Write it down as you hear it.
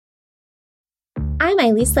I'm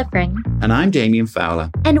Eileen Sliffring. And I'm Damien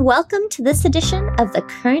Fowler. And welcome to this edition of the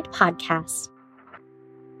Current Podcast.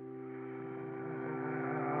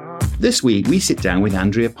 This week, we sit down with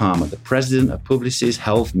Andrea Palmer, the president of Publicis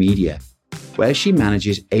Health Media, where she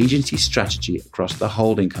manages agency strategy across the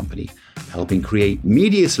holding company, helping create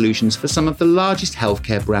media solutions for some of the largest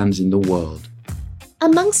healthcare brands in the world.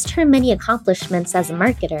 Amongst her many accomplishments as a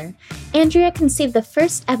marketer, Andrea conceived the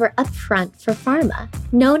first ever upfront for pharma,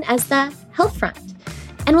 known as the Health Front.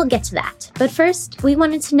 And we'll get to that. But first, we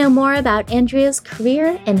wanted to know more about Andrea's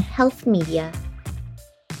career in health media.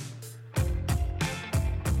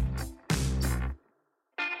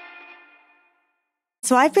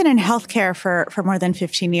 So I've been in healthcare for more than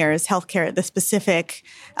 15 years, healthcare, the specific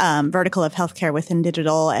vertical of healthcare within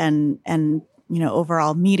digital and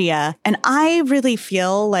overall media. And I really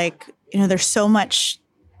feel like, there's so much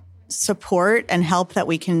support and help that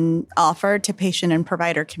we can offer to patient and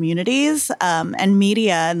provider communities. And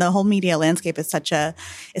media and the whole media landscape is such a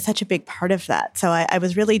big part of that. So I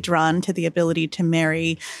was really drawn to the ability to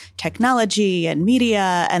marry technology and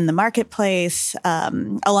media and the marketplace,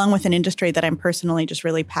 along with an industry that I'm personally just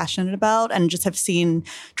really passionate about and just have seen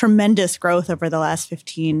tremendous growth over the last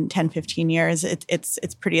 15 years.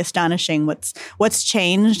 It's pretty astonishing what's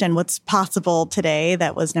changed and what's possible today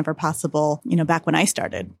that was never possible, back when I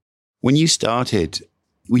started. When you started,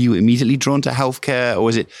 were you immediately drawn to healthcare, or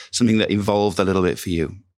was it something that evolved a little bit for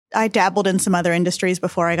you? I dabbled in some other industries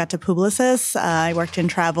before I got to Publicis. I worked in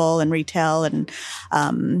travel and retail, but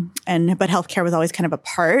healthcare was always kind of a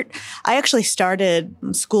part. I actually started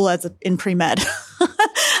school in pre-med.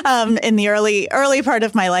 In the early part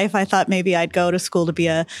of my life, I thought maybe I'd go to school to be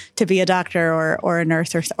a doctor or a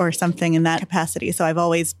nurse or something in that capacity. So I've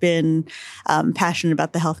always been passionate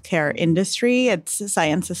about the healthcare industry.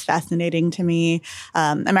 Science is fascinating to me.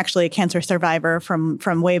 I'm actually a cancer survivor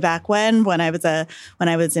from way back when I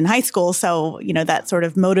was in high school. So that sort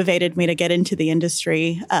of motivated me to get into the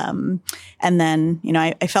industry. And then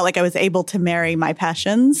I felt like I was able to marry my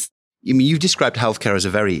passions. You've described healthcare as a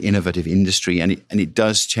very innovative industry, and it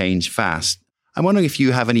does change fast. I'm wondering if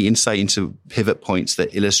you have any insight into pivot points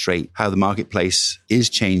that illustrate how the marketplace is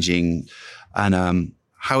changing and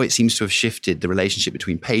how it seems to have shifted the relationship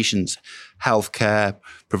between patients, healthcare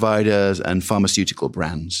providers, and pharmaceutical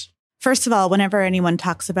brands. First of all, whenever anyone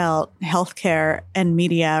talks about healthcare and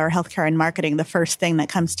media or healthcare and marketing, the first thing that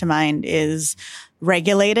comes to mind is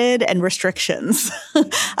regulated and restrictions.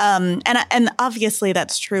 And obviously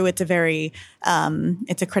that's true. It's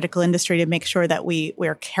it's a critical industry to make sure that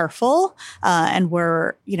we're careful, and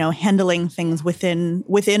we're, handling things within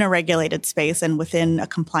a regulated space and within a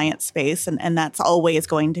compliant space. And that's always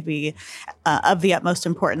going to be of the utmost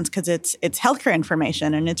importance because it's healthcare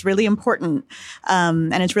information and it's really important.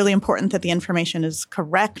 And it's really important that the information is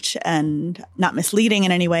correct and not misleading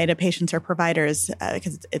in any way to patients or providers,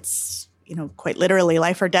 because it's quite literally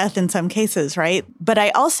life or death in some cases, right? But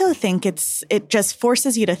I also think it just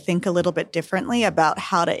forces you to think a little bit differently about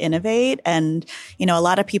how to innovate. And, a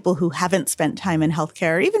lot of people who haven't spent time in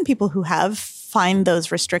healthcare, even people who have, find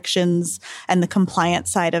those restrictions and the compliance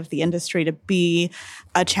side of the industry to be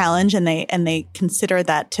a challenge, and they consider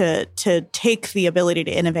that to take the ability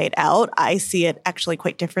to innovate out. I see it actually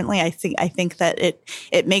quite differently. I think that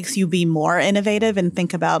it makes you be more innovative and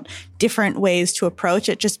think about different ways to approach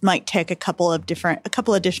it. Just might take a couple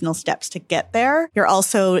additional steps to get there. You're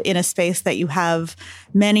also in a space that you have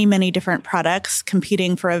many, many different products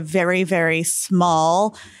competing for a very, very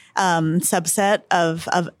small subset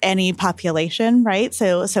of any population, right?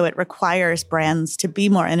 So it requires brands to be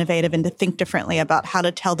more innovative and to think differently about how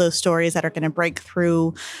to tell those stories that are going to break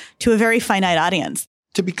through to a very finite audience.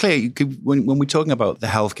 To be clear, when we're talking about the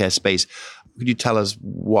healthcare space, could you tell us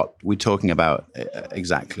what we're talking about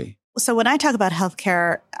exactly? So when I talk about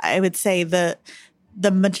healthcare, I would say the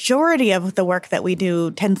majority of the work that we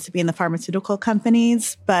do tends to be in the pharmaceutical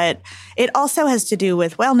companies, but it also has to do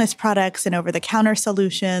with wellness products and over-the-counter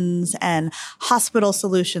solutions and hospital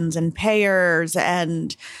solutions and payers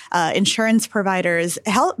and insurance providers.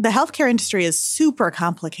 The healthcare industry is super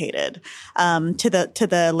complicated to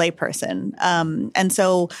the layperson. And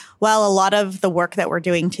so while a lot of the work that we're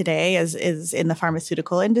doing today is in the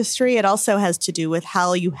pharmaceutical industry, it also has to do with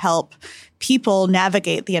how you help people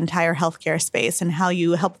navigate the entire healthcare space and how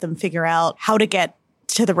you help them figure out how to get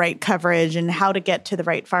to the right coverage and how to get to the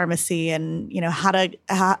right pharmacy and, how to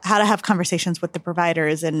have conversations with the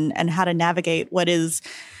providers and how to navigate what is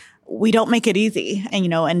we don't make it easy.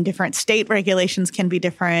 And different state regulations can be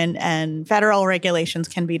different and federal regulations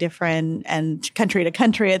can be different, and country to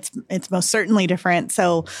country, it's most certainly different.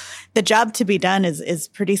 So the job to be done is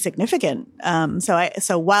pretty significant.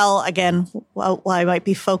 So while I might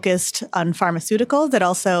be focused on pharmaceuticals, it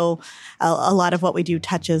also, a lot of what we do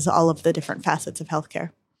touches all of the different facets of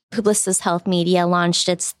healthcare. Publicis Health Media launched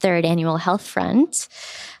its third annual Health Front,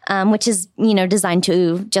 which is, designed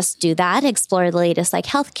to just do that, explore the latest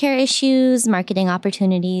healthcare issues, marketing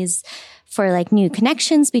opportunities for new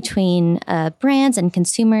connections between brands and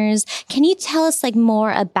consumers. Can you tell us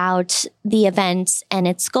more about the event and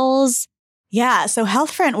its goals? Yeah. So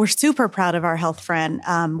Health Front, we're super proud of our Health Front.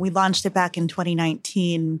 We launched it back in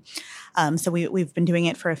 2019. So we've been doing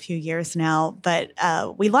it for a few years now, but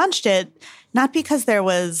we launched it not because there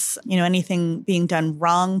was, anything being done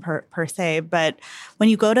wrong per se, but when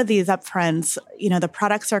you go to these upfronts, the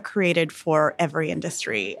products are created for every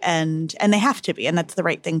industry and they have to be, and that's the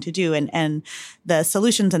right thing to do. And the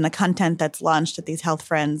solutions and the content that's launched at these health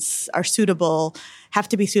fronts have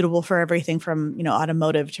to be suitable for everything from,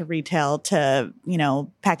 automotive to retail to,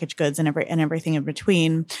 packaged goods and everything in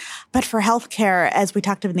between. But for healthcare, as we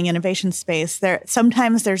talked about in the innovation space,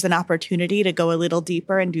 sometimes there's an opportunity to go a little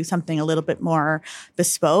deeper and do something a little bit more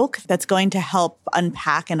bespoke that's going to help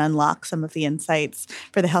unpack and unlock some of the insights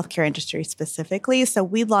for the healthcare industry specifically. So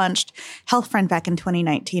we launched HealthFront back in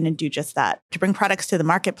 2019 and do just that, to bring products to the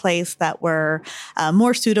marketplace that were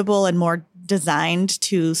more suitable and more designed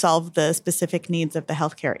to solve the specific needs of the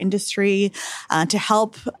healthcare industry, to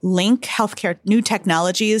help link healthcare new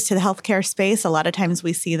technologies to the healthcare space. A lot of times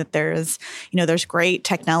we see that there's great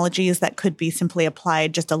technologies that could be simply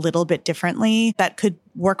applied just a little bit differently that could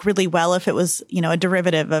work really well if it was, a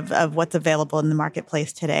derivative of what's available in the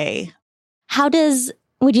marketplace today. How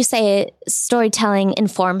would you say storytelling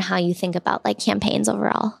inform how you think about campaigns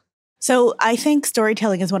overall? So I think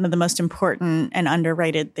storytelling is one of the most important and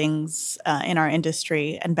underrated things in our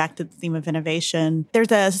industry. And back to the theme of innovation,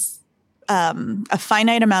 there's a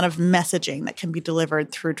finite amount of messaging that can be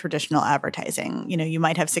delivered through traditional advertising. You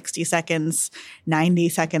might have 60 seconds, 90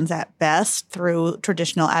 seconds at best through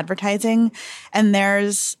traditional advertising. And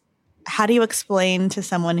how do you explain to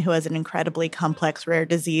someone who has an incredibly complex rare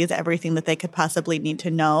disease everything that they could possibly need to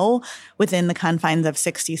know within the confines of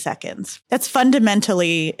 60 seconds? That's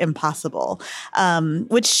fundamentally impossible,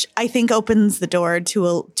 which I think opens the door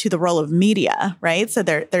to the role of media, right? So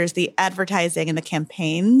there's the advertising and the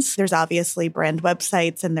campaigns. There's obviously brand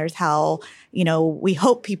websites, and there's how we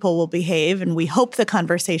hope people will behave, and we hope the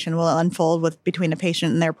conversation will unfold between a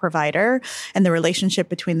patient and their provider, and the relationship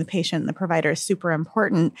between the patient and the provider is super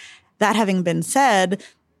important. That having been said,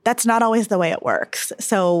 that's not always the way it works.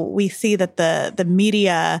 So we see that the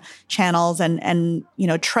media channels and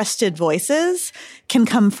trusted voices can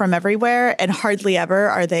come from everywhere, and hardly ever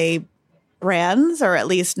are they brands, or at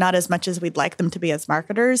least not as much as we'd like them to be as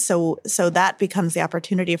marketers. So that becomes the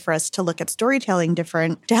opportunity for us to look at storytelling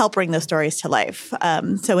different to help bring those stories to life.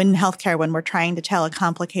 So in healthcare, when we're trying to tell a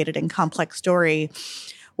complicated and complex story,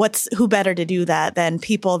 who better to do that than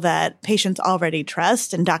people that patients already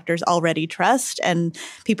trust and doctors already trust, and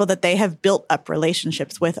people that they have built up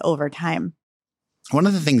relationships with over time? One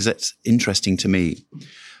of the things that's interesting to me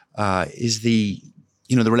is the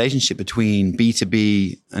relationship between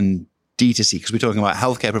B2B and D2C, because we're talking about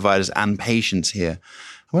healthcare providers and patients here.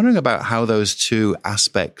 I'm wondering about how those two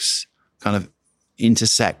aspects kind of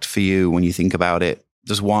intersect for you when you think about it.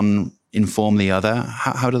 Does one inform the other?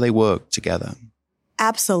 How do they work together?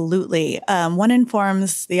 Absolutely. One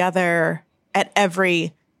informs the other at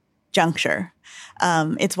every juncture.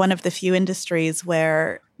 It's one of the few industries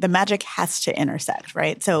where the magic has to intersect,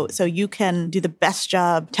 right? So you can do the best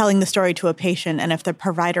job telling the story to a patient, and if the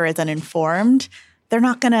provider is uninformed, they're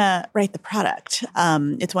not going to write the product.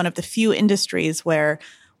 It's one of the few industries where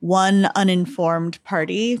one uninformed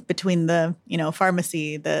party between the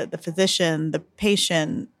pharmacy, the physician, the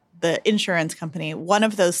patient, the insurance company, one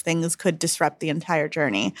of those things could disrupt the entire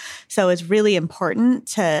journey. So it's really important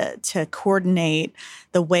to coordinate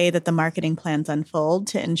the way that the marketing plans unfold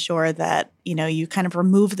to ensure that, you kind of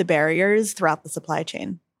remove the barriers throughout the supply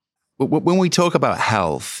chain. When we talk about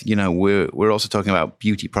health, we're also talking about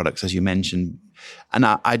beauty products, as you mentioned. And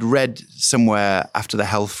I'd read somewhere after the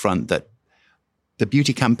Health Front that the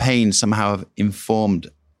beauty campaign somehow have informed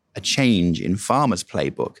a change in pharma's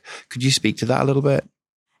playbook. Could you speak to that a little bit?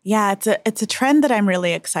 Yeah, it's a trend that I'm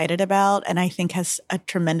really excited about, and I think has a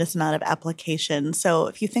tremendous amount of application. So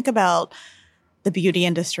if you think about the beauty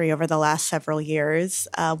industry over the last several years,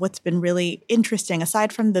 what's been really interesting,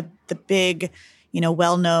 aside from the big,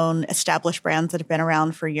 well-known established brands that have been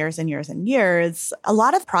around for years and years and years. A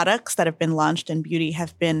lot of products that have been launched in beauty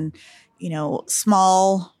have been,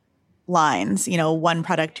 small lines, 1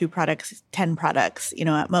 product, 2 products, 10 products,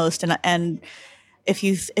 at most. And if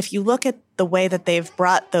you look at the way that they've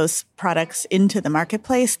brought those products into the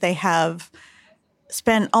marketplace, they have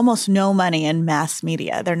spent almost no money in mass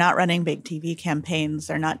media. They're not running big TV campaigns.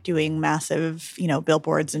 They're not doing massive,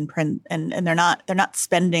 billboards and print, and they're not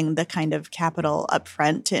spending the kind of capital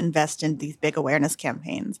upfront to invest in these big awareness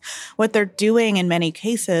campaigns. What they're doing in many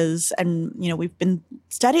cases, and we've been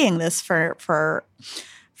studying this for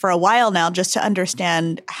a while now, just to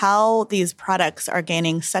understand how these products are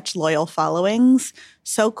gaining such loyal followings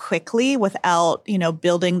so quickly without,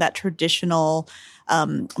 building that traditional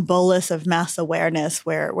bolus of mass awareness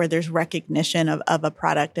where there's recognition of a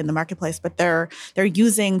product in the marketplace. But they're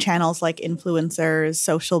using channels like influencers,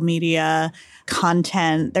 social media,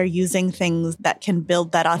 content. They're using things that can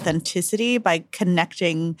build that authenticity by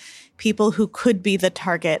connecting people who could be the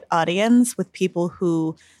target audience with people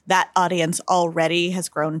who that audience already has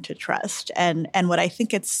grown to trust. And what I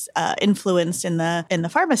think it's influenced in the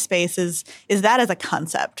pharma space is that as a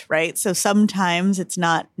concept, right? So sometimes it's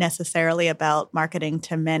not necessarily about marketing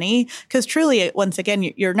to many, because truly, once again,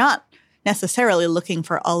 you're not necessarily looking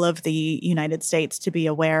for all of the United States to be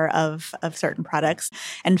aware of certain products,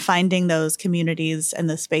 and finding those communities and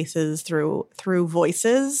the spaces through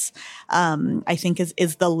voices, I think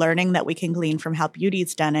is the learning that we can glean from how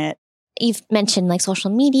beauty's done it. You've mentioned like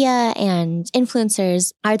social media and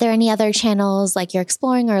influencers. Are there any other channels like you're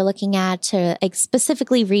exploring or looking at to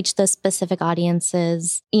specifically reach those specific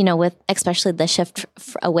audiences, with especially the shift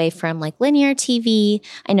away from like linear TV?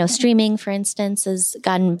 I know streaming, for instance, has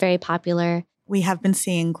gotten very popular. We have been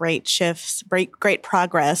seeing great shifts, great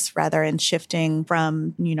progress rather in shifting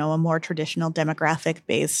from, a more traditional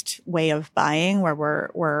demographic-based way of buying, where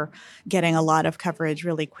we're getting a lot of coverage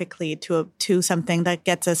really quickly to something that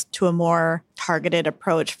gets us to a more targeted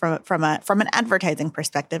approach from an advertising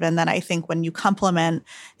perspective. And then I think when you complement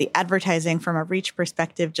the advertising from a reach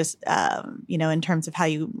perspective, just in terms of how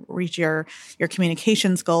you reach your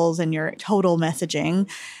communications goals and your total messaging,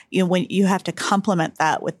 when you have to complement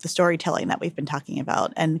that with the storytelling that we've been talking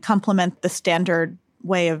about, and complement the standard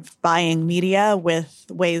way of buying media with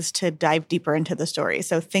ways to dive deeper into the story.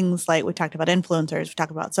 So things like, we talked about influencers, we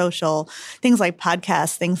talked about social, things like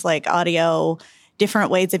podcasts, things like audio,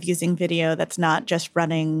 different ways of using video that's not just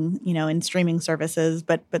running, in streaming services,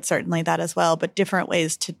 but certainly that as well, but different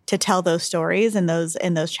ways to tell those stories in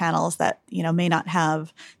those channels that, may not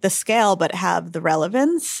have the scale, but have the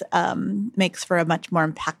relevance, makes for a much more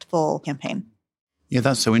impactful campaign. Yeah,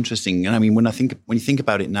 that's so interesting. And I mean, when you think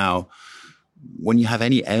about it now, when you have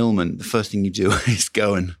any ailment, the first thing you do is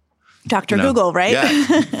go and Dr. Google, right?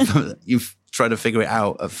 Yeah, you try to figure it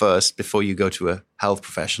out at first before you go to a health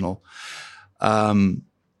professional.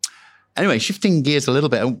 Anyway, shifting gears a little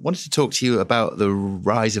bit, I wanted to talk to you about the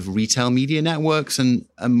rise of retail media networks and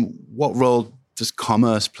what role does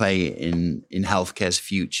commerce play in healthcare's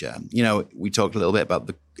future? We talked a little bit about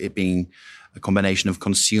it being a combination of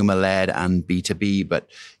consumer-led and B2B, but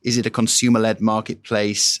is it a consumer-led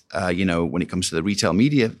marketplace, when it comes to the retail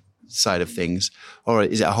media side of things, or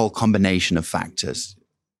is it a whole combination of factors?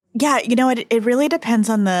 Yeah, it really depends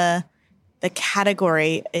on the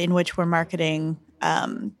category in which we're marketing,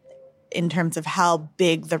 in terms of how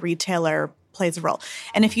big the retailer plays a role.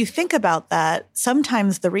 And if you think about that,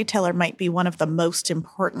 sometimes the retailer might be one of the most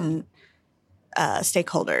important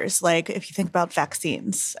stakeholders. Like if you think about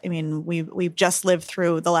vaccines, I mean, we've just lived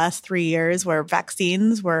through the last 3 years where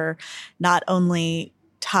vaccines were not only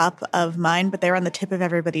top of mind, but they were on the tip of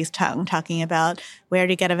everybody's tongue, talking about where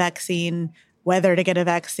to get a vaccine, whether to get a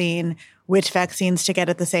vaccine, which vaccines to get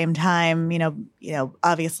at the same time.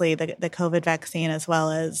 Obviously the COVID vaccine, as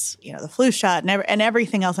well as the flu shot and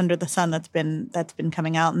everything else under the sun that's been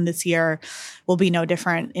coming out. And this year will be no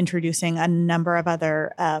different, introducing a number of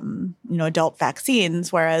other adult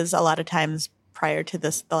vaccines. Whereas a lot of times prior to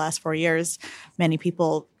the last 4 years, many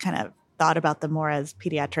people kind of thought about them more as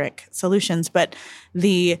pediatric solutions, but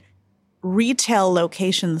the retail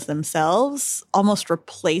locations themselves almost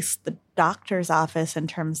replace the doctor's office in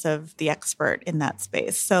terms of the expert in that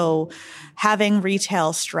space. So having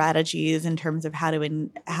retail strategies in terms of how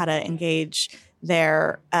to engage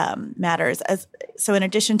there matters. So in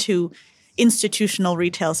addition to institutional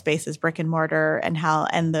retail spaces, brick and mortar, and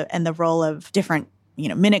the role of different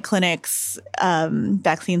minute clinics,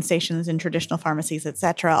 vaccine stations in traditional pharmacies, et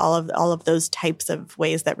cetera, all of those types of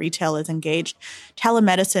ways that retail is engaged.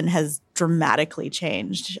 Telemedicine has dramatically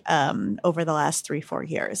changed over the last 3-4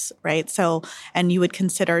 years, right? So, and you would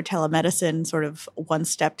consider telemedicine sort of one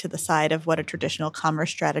step to the side of what a traditional commerce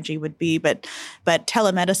strategy would be, but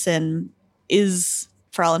telemedicine is,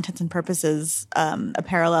 for all intents and purposes, a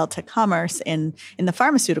parallel to commerce in the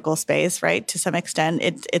pharmaceutical space, right? To some extent,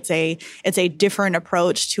 it's a different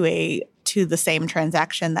approach to the same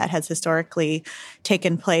transaction that has historically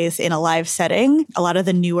taken place in a live setting. A lot of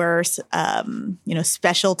the newer,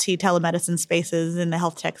 specialty telemedicine spaces in the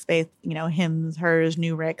health tech space, Hims, Hers,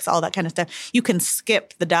 Nurix, all that kind of stuff. You can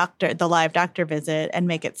skip the live doctor visit and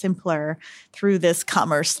make it simpler through this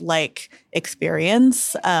commerce-like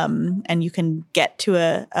experience. And you can get to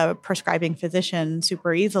a prescribing physician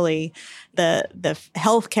super easily. The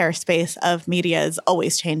healthcare space of media is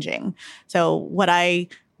always changing. So what I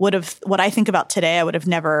think about today, I would have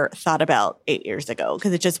never thought about 8 years ago,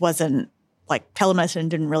 because it just wasn't, like, telemedicine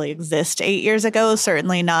didn't really exist 8 years ago,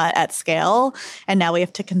 certainly not at scale. And now we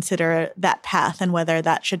have to consider that path and whether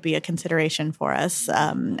that should be a consideration for us.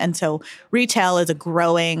 And so retail is a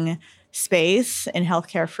growing space in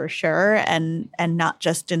healthcare for sure, and not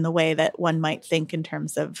just in the way that one might think in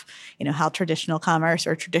terms of, how traditional commerce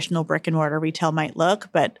or traditional brick and mortar retail might look,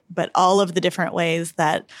 but all of the different ways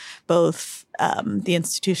that both the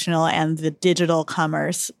institutional and the digital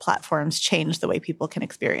commerce platforms change the way people can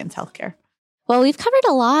experience healthcare. Well, we've covered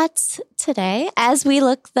a lot today. As we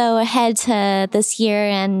look, though, ahead to this year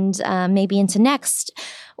and maybe into next,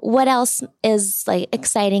 what else is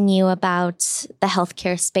exciting you about the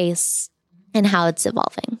healthcare space and how it's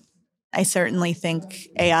evolving? I certainly think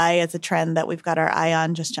AI is a trend that we've got our eye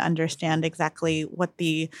on, just to understand exactly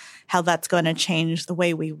how that's going to change the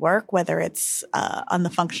way we work, whether it's on the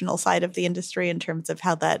functional side of the industry in terms of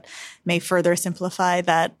how that may further simplify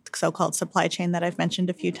that so-called supply chain that I've mentioned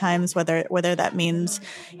a few times, whether that means,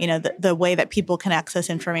 the way that people can access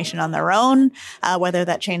information on their own, whether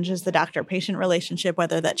that changes the doctor-patient relationship,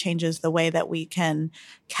 whether that changes the way that we can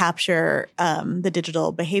capture the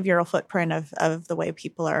digital behavioral footprint of the way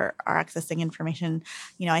people are accessing information.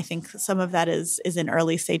 I think some of that is in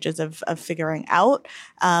early stages of figuring out.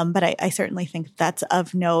 But I certainly think that's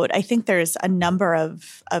of note. I think there's a number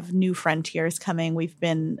of new frontiers coming. We've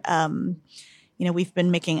been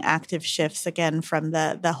making active shifts again from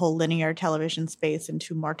the whole linear television space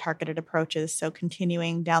into more targeted approaches. So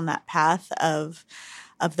continuing down that path of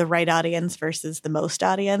the right audience versus the most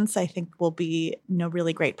audience, I think will be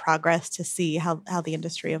really great progress to see how the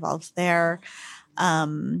industry evolves there.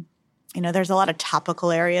 There's a lot of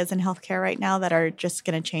topical areas in healthcare right now that are just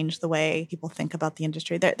going to change the way people think about the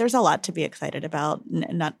industry. There's a lot to be excited about,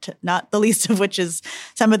 not the least of which is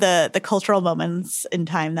some of the cultural moments in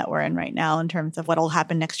time that we're in right now in terms of what will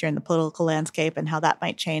happen next year in the political landscape and how that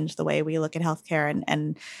might change the way we look at healthcare.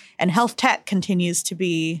 And health tech continues to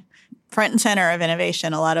be front and center of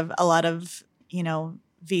innovation. A lot of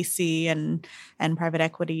VC and private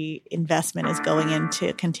equity investment is going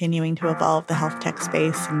into continuing to evolve the health tech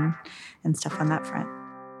space and stuff on that front.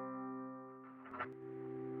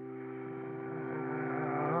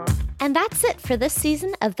 And that's it for this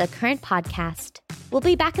season of The Current Podcast. We'll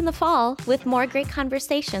be back in the fall with more great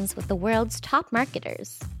conversations with the world's top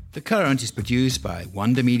marketers. The Current is produced by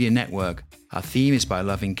Wonder Media Network. Our theme is by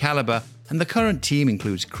Loving Caliber, and the Current team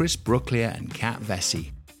includes Chris Brooklier and Kat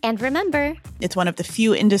Vesey. And remember, it's one of the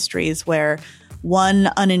few industries where one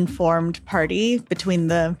uninformed party between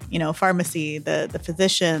the pharmacy, the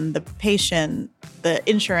physician, the patient, the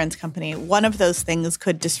insurance company, one of those things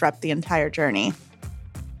could disrupt the entire journey.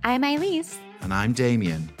 I'm Elise. And I'm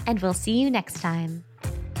Damien. And we'll see you next time.